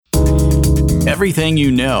Everything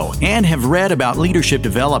you know and have read about leadership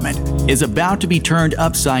development is about to be turned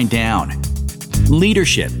upside down.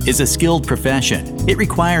 Leadership is a skilled profession. It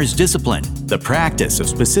requires discipline, the practice of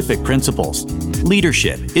specific principles.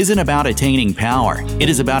 Leadership isn't about attaining power. It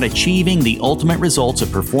is about achieving the ultimate results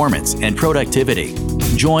of performance and productivity.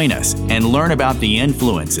 Join us and learn about the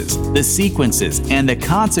influences, the sequences, and the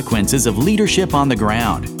consequences of leadership on the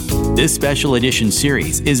ground. This special edition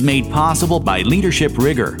series is made possible by Leadership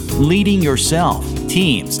Rigor, leading yourself,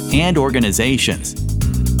 teams, and organizations.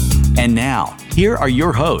 And now, here are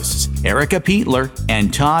your hosts, Erica Pietler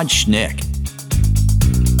and Todd Schnick.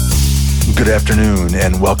 Good afternoon,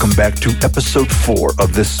 and welcome back to episode 4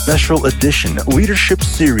 of this special edition leadership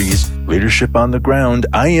series, Leadership on the Ground.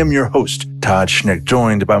 I am your host, Todd Schnick,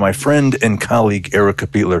 joined by my friend and colleague, Erica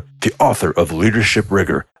Pietler, the author of Leadership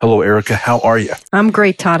Rigor. Hello, Erica. How are you? I'm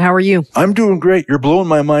great, Todd. How are you? I'm doing great. You're blowing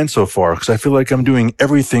my mind so far because I feel like I'm doing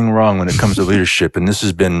everything wrong when it comes to leadership, and this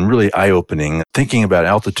has been really eye-opening. Thinking about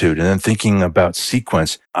altitude and then thinking about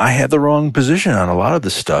sequence, I had the wrong position on a lot of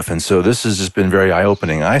this stuff, and so this has just been very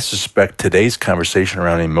eye-opening. I suspect today's conversation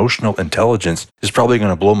around emotional intelligence is probably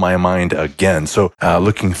going to blow my mind again, so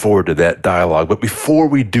looking forward to that dialogue. But before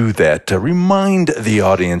we do that, remind the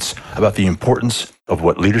audience about the importance of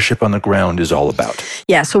what Leadership on the Ground is all about.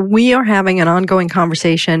 Yeah, so we are having an ongoing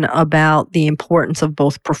conversation about the importance of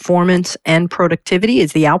both performance and productivity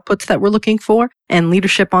as the outputs that we're looking for. And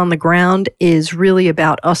Leadership on the Ground is really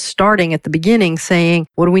about us starting at the beginning saying,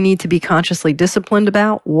 what do we need to be consciously disciplined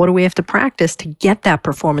about? What do we have to practice to get that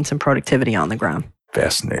performance and productivity on the ground?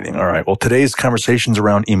 Fascinating. All right. Well, today's conversation's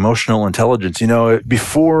around emotional intelligence. You know,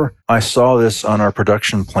 before I saw this on our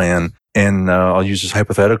production plan, and I'll use this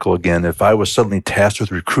hypothetical again, if I was suddenly tasked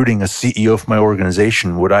with recruiting a CEO for my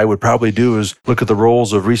organization, what I would probably do is look at the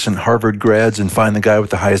roles of recent Harvard grads and find the guy with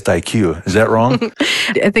the highest IQ. Is that wrong?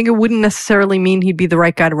 I think it wouldn't necessarily mean he'd be the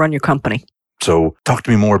right guy to run your company. So talk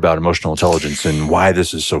to me more about emotional intelligence and why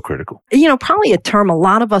this is so critical. You know, probably a term a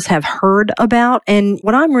lot of us have heard about. And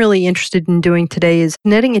what I'm really interested in doing today is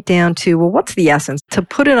netting it down to, well, what's the essence? To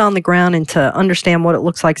put it on the ground and to understand what it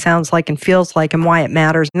looks like, sounds like, and feels like, and why it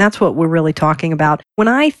matters. And that's what we're really talking about. When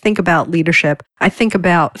I think about leadership, I think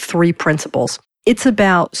about 3 principles. It's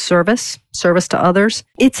about service to others.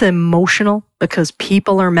 It's emotional because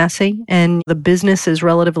people are messy and the business is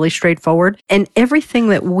relatively straightforward. And everything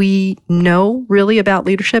that we know really about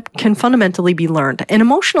leadership can fundamentally be learned. And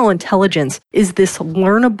emotional intelligence is this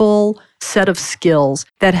learnable set of skills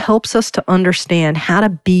that helps us to understand how to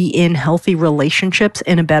be in healthy relationships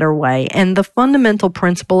in a better way. And the fundamental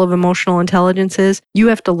principle of emotional intelligence is you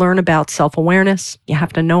have to learn about self-awareness. You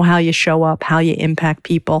have to know how you show up, how you impact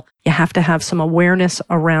people. You have to have some awareness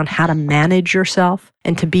around how to manage yourself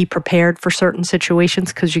and to be prepared for certain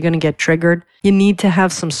situations because you're going to get triggered. You need to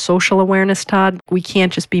have some social awareness, Todd. We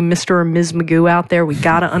can't just be Mr. or Ms. Magoo out there. We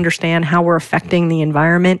got to understand how we're affecting the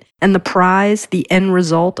environment. And the prize, the end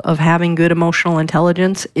result of having good emotional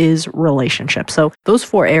intelligence is relationships. So those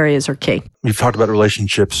 4 areas are key. We've talked about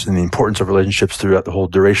relationships and the importance of relationships throughout the whole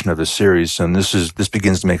duration of this series, and this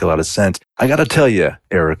begins to make a lot of sense. I got to tell you,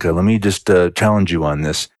 Erica, let me just challenge you on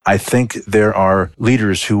this. I think there are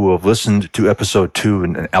leaders who will have listened to episode 2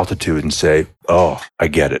 and Altitude and say, oh, I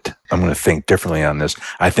get it. I'm going to think differently on this.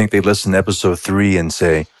 I think they listen to episode 3 and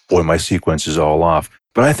say, boy, my sequence is all off.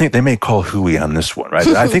 But I think they may call hooey on this one, right?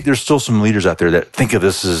 I think there's still some leaders out there that think of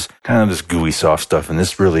this as kind of this gooey, soft stuff, and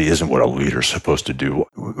this really isn't what a leader's supposed to do.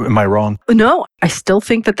 Am I wrong? No, I still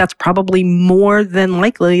think that that's probably more than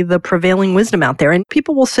likely the prevailing wisdom out there. And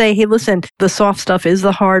people will say, hey, listen, the soft stuff is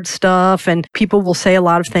the hard stuff, and people will say a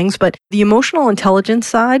lot of things, but the emotional intelligence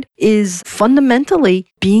side is fundamentally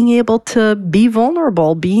being able to be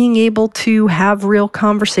vulnerable, being able to have real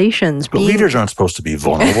conversations. But leaders aren't supposed to be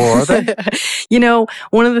vulnerable, are they? You know,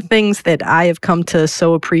 one of the things that I have come to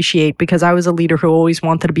so appreciate, because I was a leader who always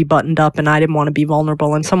wanted to be buttoned up and I didn't want to be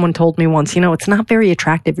vulnerable. And someone told me once, you know, it's not very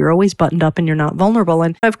attractive. You're always buttoned up and you're not vulnerable.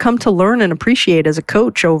 And I've come to learn and appreciate as a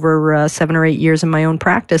coach over 7 or 8 years in my own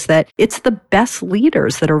practice that it's the best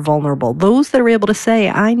leaders that are vulnerable. Those that are able to say,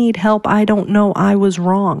 I need help. I don't know. I was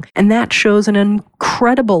wrong. And that shows an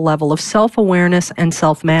incredible level of self-awareness and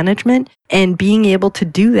self-management. And being able to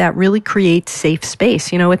do that really creates safe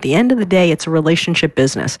space. You know, at the end of the day, it's a relationship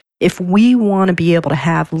business. If we want to be able to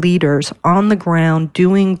have leaders on the ground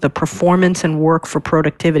doing the performance and work for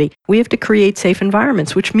productivity, we have to create safe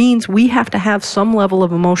environments, which means we have to have some level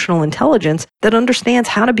of emotional intelligence that understands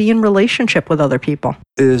how to be in relationship with other people.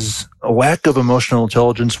 Is a lack of emotional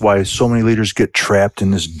intelligence why so many leaders get trapped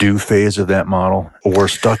in this do phase of that model or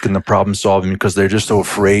stuck in the problem solving because they're just so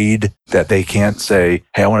afraid that they can't say,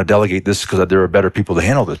 hey, I want to delegate this because there are better people to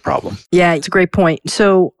handle this problem? Yeah, it's a great point.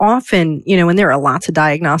 So often, and there are lots of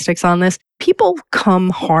diagnostics on this, people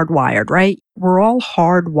come hardwired, right? We're all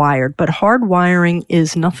hardwired, but hardwiring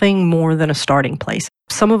is nothing more than a starting place.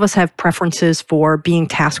 Some of us have preferences for being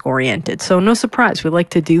task-oriented, so no surprise, we like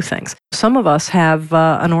to do things. Some of us have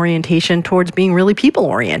an orientation towards being really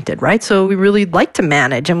people-oriented, right? So we really like to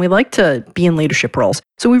manage and we like to be in leadership roles.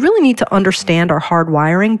 So we really need to understand our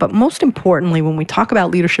hardwiring, but most importantly, when we talk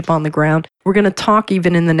about leadership on the ground, we're going to talk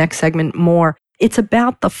even in the next segment more. It's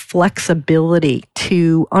about the flexibility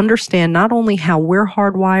to understand not only how we're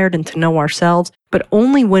hardwired and to know ourselves, but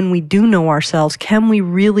only when we do know ourselves can we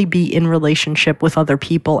really be in relationship with other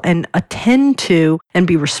people and attend to and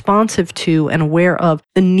be responsive to and aware of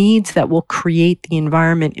the needs that will create the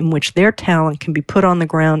environment in which their talent can be put on the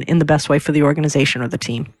ground in the best way for the organization or the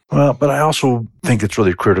team. Well, but I also think it's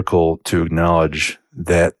really critical to acknowledge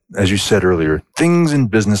that, as you said earlier, things in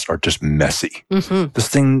business are just messy.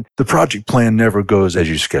 Mm-hmm. The project plan never goes as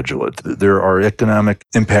you schedule it. There are economic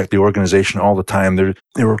impact the organization all the time.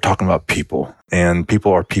 They were talking about people, and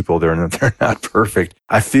people are people. They're not perfect.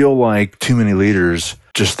 I feel like too many leaders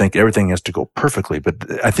just think everything has to go perfectly.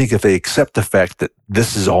 But I think if they accept the fact that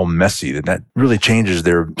this is all messy, then that really changes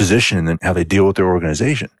their position and how they deal with their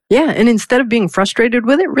organization. Yeah. And instead of being frustrated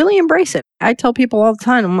with it, really embrace it. I tell people all the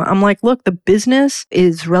time, I'm like, look, the business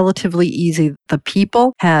is relatively easy. The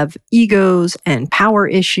people have egos and power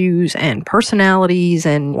issues and personalities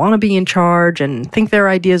and want to be in charge and think their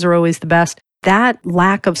ideas are always the best. That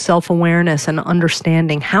lack of self-awareness and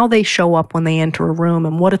understanding how they show up when they enter a room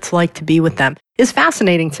and what it's like to be with them is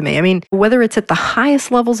fascinating to me. I mean, whether it's at the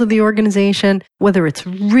highest levels of the organization, whether it's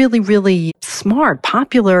really, really smart,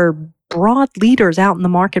 popular, broad leaders out in the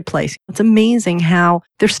marketplace, it's amazing how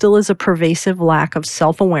there still is a pervasive lack of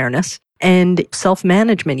self-awareness and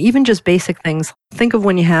self-management, even just basic things. Think of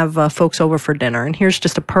when you have folks over for dinner, and here's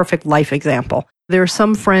just a perfect life example. There are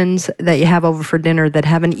some friends that you have over for dinner that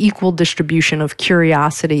have an equal distribution of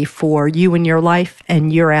curiosity for you and your life,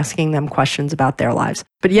 and you're asking them questions about their lives.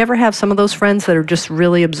 But you ever have some of those friends that are just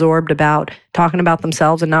really absorbed about talking about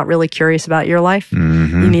themselves and not really curious about your life?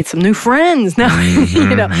 Mm-hmm. You need some new friends. No,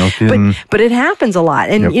 No but it happens a lot.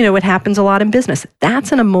 And, it happens a lot in business.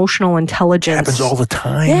 That's an emotional intelligence. It happens all the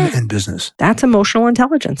time in business. That's emotional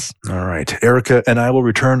intelligence. All right. Erica and I will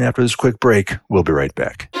return after this quick break. We'll be right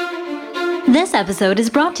back. This episode is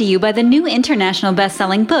brought to you by the new international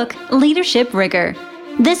best-selling book, Leadership Rigor.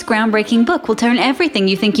 This groundbreaking book will turn everything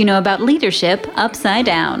you think you know about leadership upside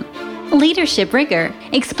down. Leadership Rigor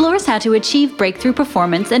explores how to achieve breakthrough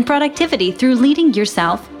performance and productivity through leading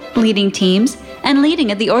yourself, leading teams, and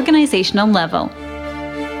leading at the organizational level.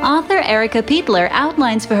 Author Erica Pietler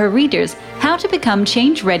outlines for her readers how to become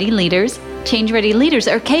change-ready leaders. Change-ready leaders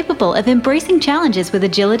are capable of embracing challenges with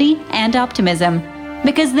agility and optimism,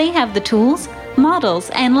 because they have the tools, models,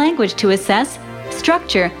 and language to assess,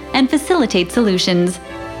 structure, and facilitate solutions.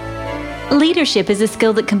 Leadership is a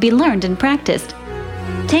skill that can be learned and practiced.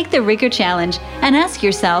 Take the Rigor Challenge and ask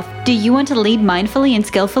yourself, do you want to lead mindfully and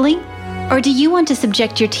skillfully? Or do you want to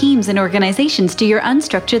subject your teams and organizations to your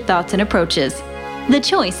unstructured thoughts and approaches? The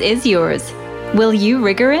choice is yours. Will you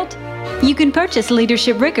rigor it? You can purchase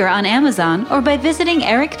Leadership Rigor on Amazon or by visiting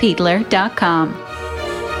ericpietler.com.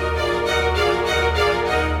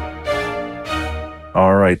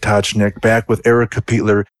 All right, Todd Schnick back with Erica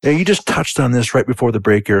Pietler. Yeah, you just touched on this right before the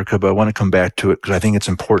break, Erica, but I want to come back to it because I think it's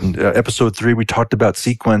important. Episode 3, we talked about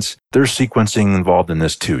sequence. There's sequencing involved in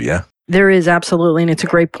this too, yeah? There is, absolutely, and it's a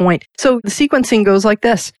great point. So the sequencing goes like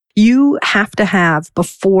this. You have to have,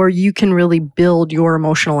 before you can really build your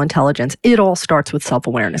emotional intelligence, it all starts with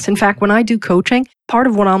self-awareness. In fact, when I do coaching, part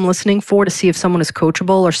of what I'm listening for to see if someone is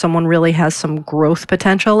coachable or someone really has some growth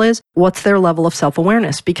potential is what's their level of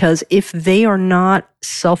self-awareness. Because if they are not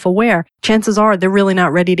self-aware, chances are they're really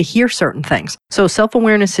not ready to hear certain things. So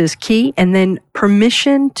self-awareness is key. And then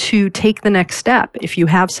permission to take the next step, if you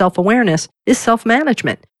have self-awareness, is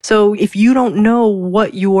self-management. So if you don't know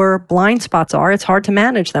what your blind spots are, it's hard to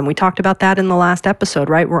manage them. We talked about that in the last episode,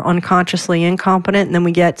 right? We're unconsciously incompetent, and then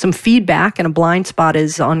we get some feedback and a blind spot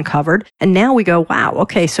is uncovered. And now we go, wow,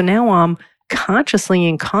 okay, so now I'm consciously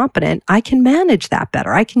incompetent. I can manage that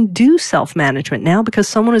better. I can do self-management now because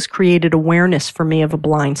someone has created awareness for me of a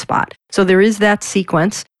blind spot. So there is that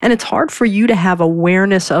sequence. And it's hard for you to have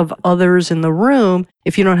awareness of others in the room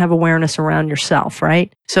if you don't have awareness around yourself,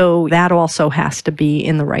 right? So that also has to be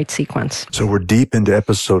in the right sequence. So we're deep into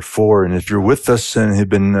episode 4. And if you're with us and have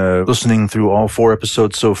been listening through all 4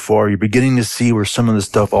 episodes so far, you're beginning to see where some of the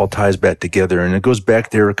stuff all ties back together. And it goes back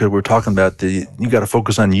to, Erica, we're talking about you got to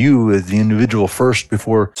focus on you as the individual first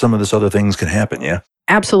before some of this other things can happen, yeah?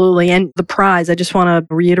 Absolutely. And the prize, I just want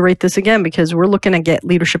to reiterate this again because we're looking to get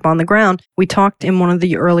leadership on the ground. We talked in one of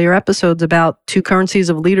the earlier episodes about 2 currencies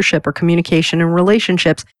of leadership or communication and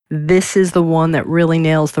relationships. This is the one that really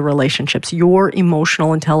nails the relationships. Your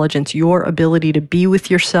emotional intelligence, your ability to be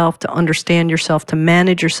with yourself, to understand yourself, to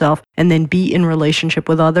manage yourself, and then be in relationship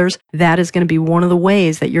with others. That is going to be one of the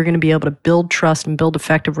ways that you're going to be able to build trust and build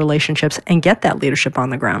effective relationships and get that leadership on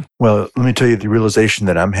the ground. Well, let me tell you the realization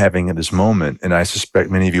that I'm having at this moment, and I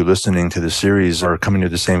suspect many of you listening to the series are coming to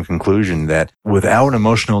the same conclusion, that without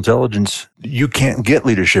emotional intelligence, you can't get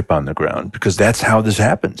leadership on the ground because that's how this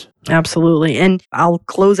happens. Absolutely. And I'll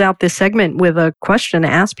close out this segment with a question to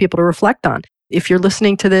ask people to reflect on. If you're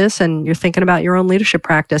listening to this and you're thinking about your own leadership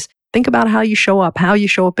practice, think about how you show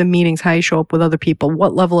up in meetings, how you show up with other people.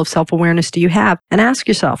 What level of self-awareness do you have? And ask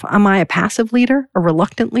yourself, am I a passive leader, a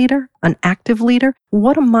reluctant leader, an active leader?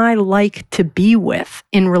 What am I like to be with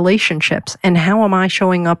in relationships? And how am I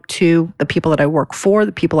showing up to the people that I work for,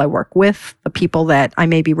 the people I work with, the people that I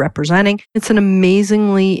may be representing? It's an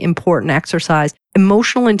amazingly important exercise.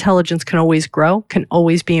 Emotional intelligence can always grow, can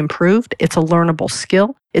always be improved. It's a learnable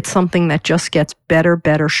skill. It's something that just gets better,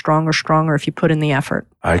 stronger if you put in the effort.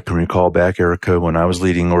 I can recall back, Erica, when I was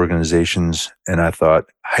leading organizations and I thought,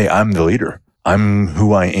 hey, I'm the leader. I'm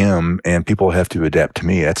who I am and people have to adapt to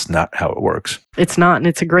me. That's not how it works. It's not, and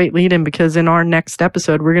it's a great lead-in because in our next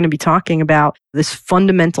episode, we're going to be talking about this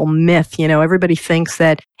fundamental myth. You know, everybody thinks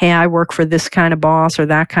that, hey, I work for this kind of boss or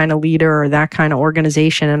that kind of leader or that kind of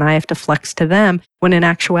organization and I have to flex to them. When in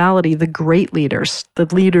actuality, the great leaders, the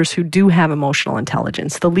leaders who do have emotional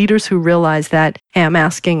intelligence, the leaders who realize that, hey, I'm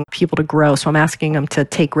asking people to grow, so I'm asking them to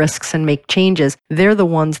take risks and make changes, they're the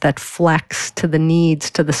ones that flex to the needs,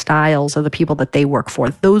 to the styles of the people that they work for.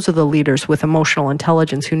 Those are the leaders with emotional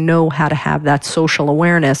intelligence who know how to have that social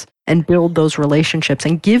awareness and build those relationships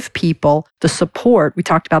and give people the support. We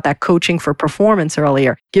talked about that coaching for performance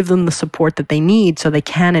earlier. Give them the support that they need so they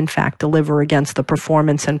can, in fact, deliver against the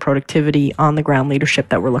performance and productivity on the ground leadership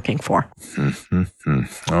that we're looking for.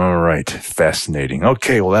 All right. Fascinating.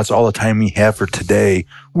 Okay. Well, that's all the time we have for today.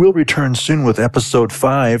 We'll return soon with episode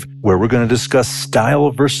 5, where we're going to discuss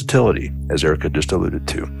style versatility, as Erica just alluded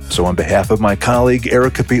to. So on behalf of my colleague,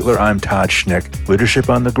 Erica Beetler, I'm Todd Schneck. Leadership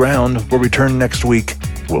on the Ground will return next week.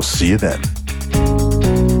 We'll see you then.